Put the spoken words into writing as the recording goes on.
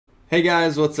Hey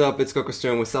guys, what's up? It's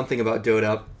KOKOStern with something about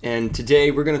Dota, and today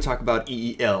we're going to talk about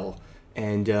EEL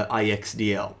and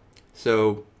IXDL.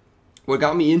 So, what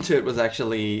got me into it was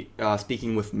actually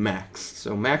speaking with Max.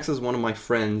 So Max is one of my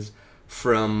friends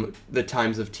from the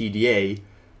times of TDA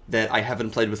that I haven't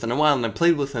played with in a while, and I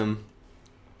played with him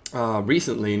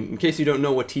recently. In case you don't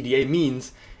know what TDA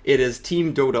means, it is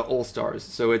Team Dota All-Stars.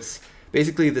 So it's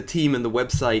basically the team and the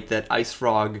website that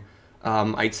IceFrog,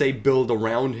 I'd say, build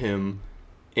around him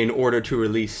in order to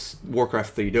release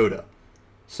Warcraft 3 Dota.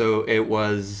 So it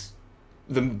was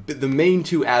the main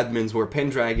two admins were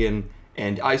Pendragon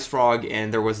and IceFrog,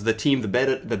 and there was the team, the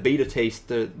beta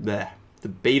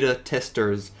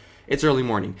testers. It's early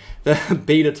morning. The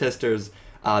beta testers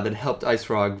that helped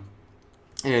IceFrog,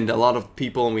 and a lot of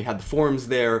people, and we had the forums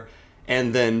there,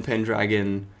 and then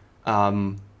Pendragon,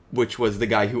 which was the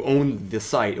guy who owned the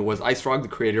site. It was IceFrog, the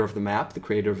creator of the map, the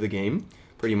creator of the game.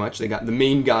 Pretty much, they got the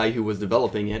main guy who was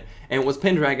developing it, and it was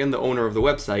Pendragon, the owner of the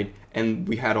website, and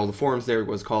we had all the forums there. It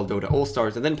was called Dota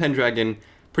All-Stars, and then Pendragon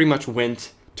pretty much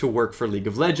went to work for League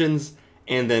of Legends,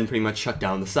 and then pretty much shut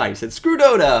down the site. He said, screw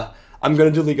Dota, I'm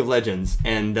gonna do League of Legends,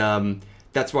 and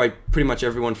that's why pretty much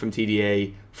everyone from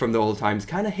TDA from the old times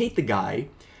kind of hate the guy,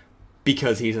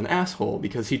 because he's an asshole,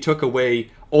 because he took away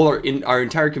all our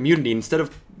entire community. Instead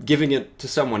of giving it to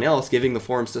someone else, giving the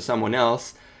forums to someone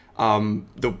else,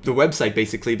 the website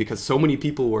basically, because so many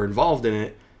people were involved in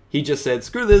it, he just said,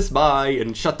 screw this, bye,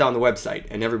 and shut down the website,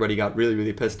 and everybody got really,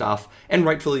 really pissed off, and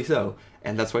rightfully so,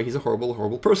 and that's why he's a horrible,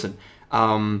 horrible person.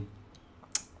 I'm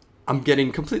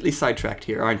getting completely sidetracked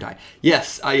here, aren't I?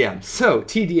 Yes, I am. So,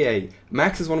 TDA.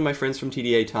 Max is one of my friends from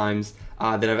TDA times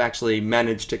that I've actually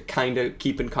managed to kind of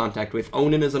keep in contact with.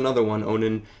 Onan is another one.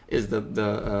 Onan is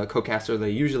the co-caster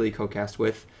they usually co-cast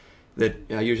with,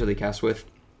 usually cast with.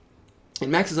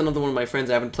 And Max is another one of my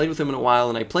friends. I haven't played with him in a while,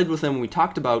 and I played with him and we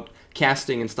talked about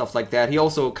casting and stuff like that. He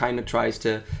also kind of tries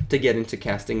to get into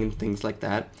casting and things like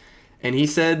that. And he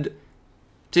said,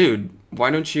 dude,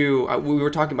 why don't you... we were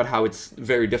talking about how it's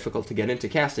very difficult to get into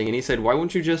casting, and he said, why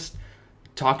won't you just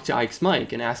talk to Ike's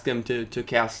Mike and ask him to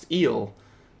cast Eel?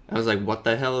 I was like, what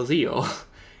the hell is Eel?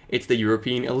 It's the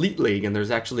European Elite League, and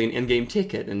there's actually an in-game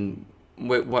ticket, and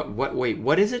wait,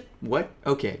 what is it? What?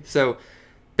 Okay, so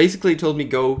basically he told me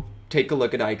go take a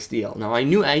look at IXDL. Now, I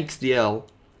knew IXDL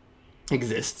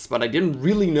exists, but I didn't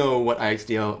really know what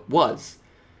IXDL was.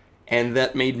 And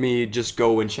that made me just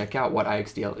go and check out what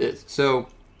IXDL is. So,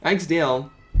 IXDL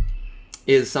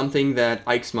is something that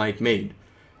Ike's Mike made.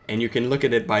 And you can look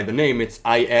at it by the name. It's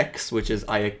IX, which is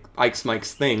Ike's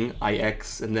Mike's thing,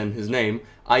 IX, and then his name,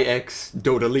 IX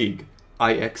Dota League,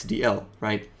 IXDL,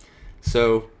 right?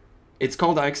 So, it's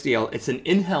called IXDL. It's an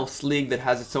in-house league that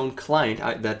has its own client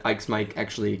that Ike's Mike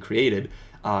actually created.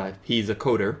 He's a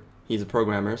coder. He's a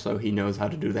programmer, so he knows how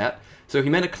to do that. So he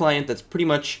made a client that's pretty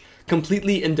much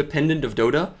completely independent of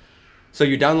Dota. So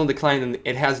you download the client and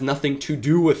it has nothing to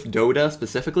do with Dota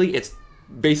specifically. It's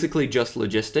basically just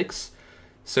logistics.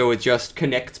 So it just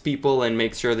connects people and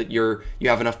makes sure that you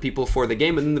have enough people for the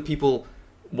game, and then the people,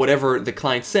 whatever the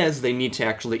client says, they need to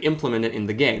actually implement it in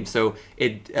the game. So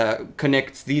it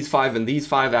connects these five and these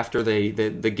five after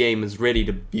the game is ready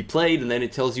to be played, and then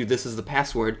it tells you this is the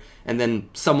password, and then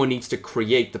someone needs to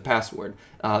create the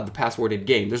passworded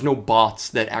game. There's no bots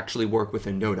that actually work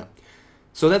within Dota.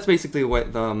 So that's basically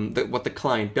what the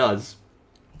client does,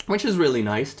 which is really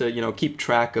nice to keep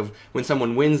track of when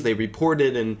someone wins. They report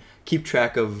it and keep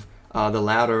track of the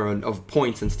ladder of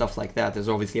points and stuff like that. There's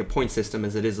obviously a point system,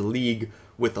 as it is a league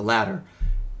with a ladder.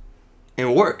 And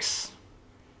it works.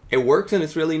 It works, and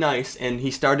it's really nice. And he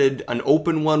started an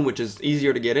open one, which is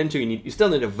easier to get into. You still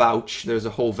need a vouch. There's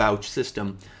a whole vouch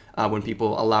system when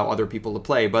people allow other people to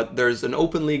play. But there's an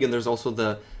open league, and there's also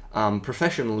the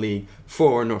professional league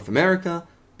for North America,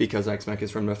 because XMAC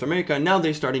is from North America. And now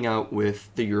they're starting out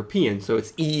with the European. So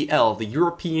it's EEL, the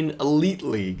European Elite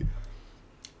League.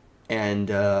 And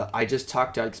I just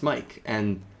talked to Ike's Mike,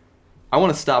 and I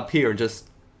want to stop here and just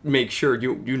make sure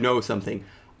you know something.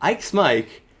 Ike's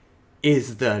Mike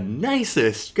is the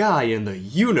nicest guy in the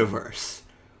universe.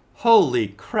 Holy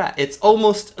crap. It's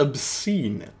almost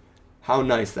obscene how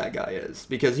nice that guy is.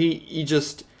 Because he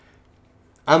just...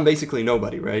 I'm basically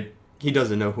nobody, right? He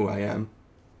doesn't know who I am.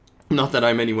 Not that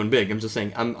I'm anyone big. I'm just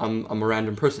saying I'm a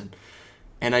random person.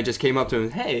 And I just came up to him,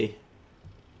 hey,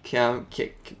 can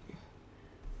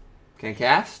I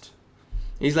cast?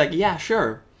 He's like, yeah,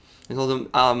 sure. I told him,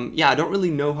 yeah, I don't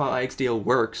really know how IXDL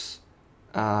works.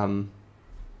 I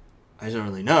don't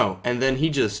really know. And then he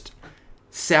just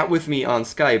sat with me on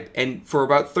Skype, and for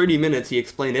about 30 minutes he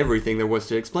explained everything there was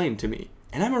to explain to me.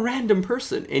 And I'm a random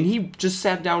person, and he just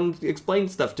sat down and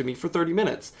explained stuff to me for 30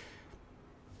 minutes.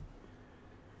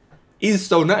 is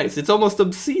so nice. It's almost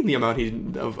obscene the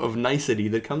amount of nicety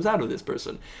that comes out of this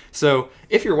person. So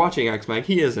if you're watching X-Mike,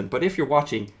 he isn't. But if you're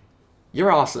watching,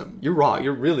 you're awesome. You're raw.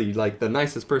 You're really like the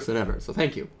nicest person ever. So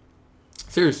thank you.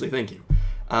 Seriously, thank you.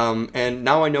 And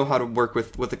now I know how to work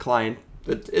with a client.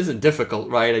 It isn't difficult,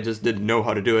 right? I just didn't know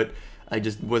how to do it. I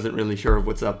just wasn't really sure of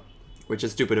what's up, which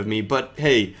is stupid of me. But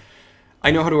hey,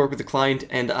 I know how to work with the client,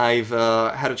 and I've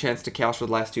had a chance to couch for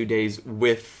the last 2 days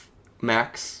with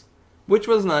Max, which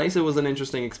was nice. It was an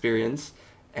interesting experience.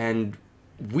 And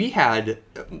we had,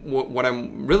 what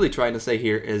I'm really trying to say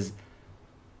here is,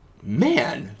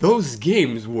 man, those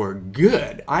games were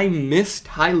good. I missed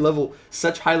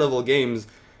such high-level games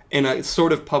in a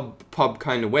sort of pub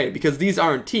kind of way, because these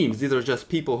aren't teams. These are just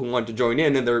people who want to join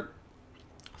in, and they're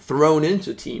thrown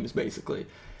into teams, basically.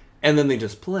 And then they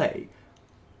just play.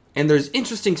 And there's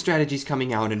interesting strategies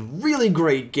coming out, and really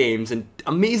great games, and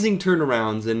amazing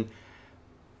turnarounds, and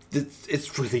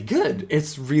it's really good.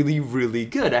 It's really, really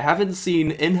good. I haven't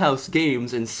seen in-house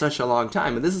games in such a long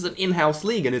time, and this is an in-house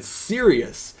league, and it's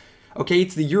serious. Okay,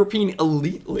 it's the European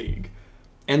Elite League,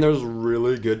 and there's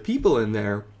really good people in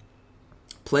there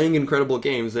playing incredible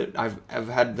games that I've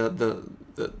had the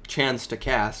chance to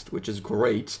cast, which is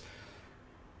great.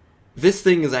 This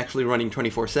thing is actually running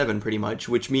 24/7 pretty much,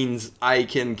 which means I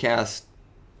can cast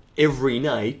every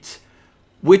night,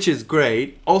 which is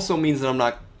great. Also means that I'm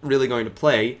not really going to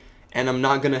play, and I'm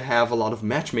not going to have a lot of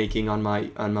matchmaking on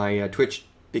my Twitch,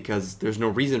 because there's no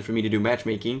reason for me to do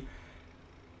matchmaking,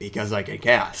 because I can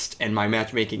cast, and my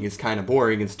matchmaking is kind of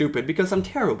boring and stupid because I'm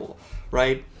terrible,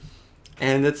 right?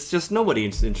 And it's just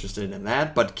nobody's interested in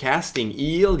that. But casting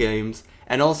EL games,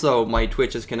 and also my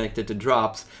Twitch is connected to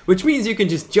drops, which means you can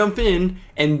just jump in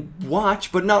and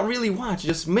watch, but not really watch,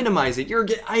 just minimize it. You'll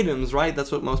get items, right?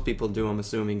 That's what most people do, I'm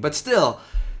assuming. But still,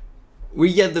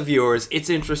 we get the viewers. It's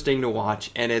interesting to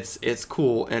watch, and it's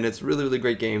cool, and it's really, really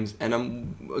great games. And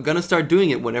I'm gonna start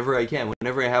doing it whenever I can,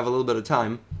 whenever I have a little bit of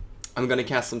time. I'm gonna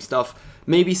cast some stuff,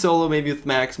 maybe solo, maybe with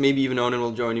Max, maybe even Onan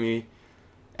will join me.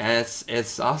 And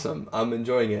it's awesome. I'm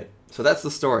enjoying it. So that's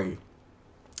the story.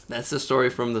 That's the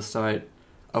story from the start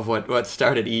of what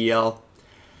started EL.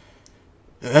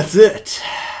 That's it.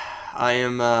 I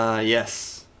am,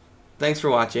 yes. Thanks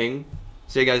for watching.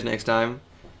 See you guys next time.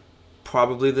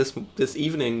 Probably this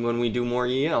evening when we do more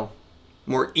EL.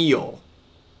 More EL,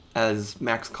 as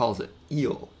Max calls it.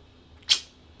 EL.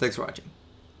 Thanks for watching.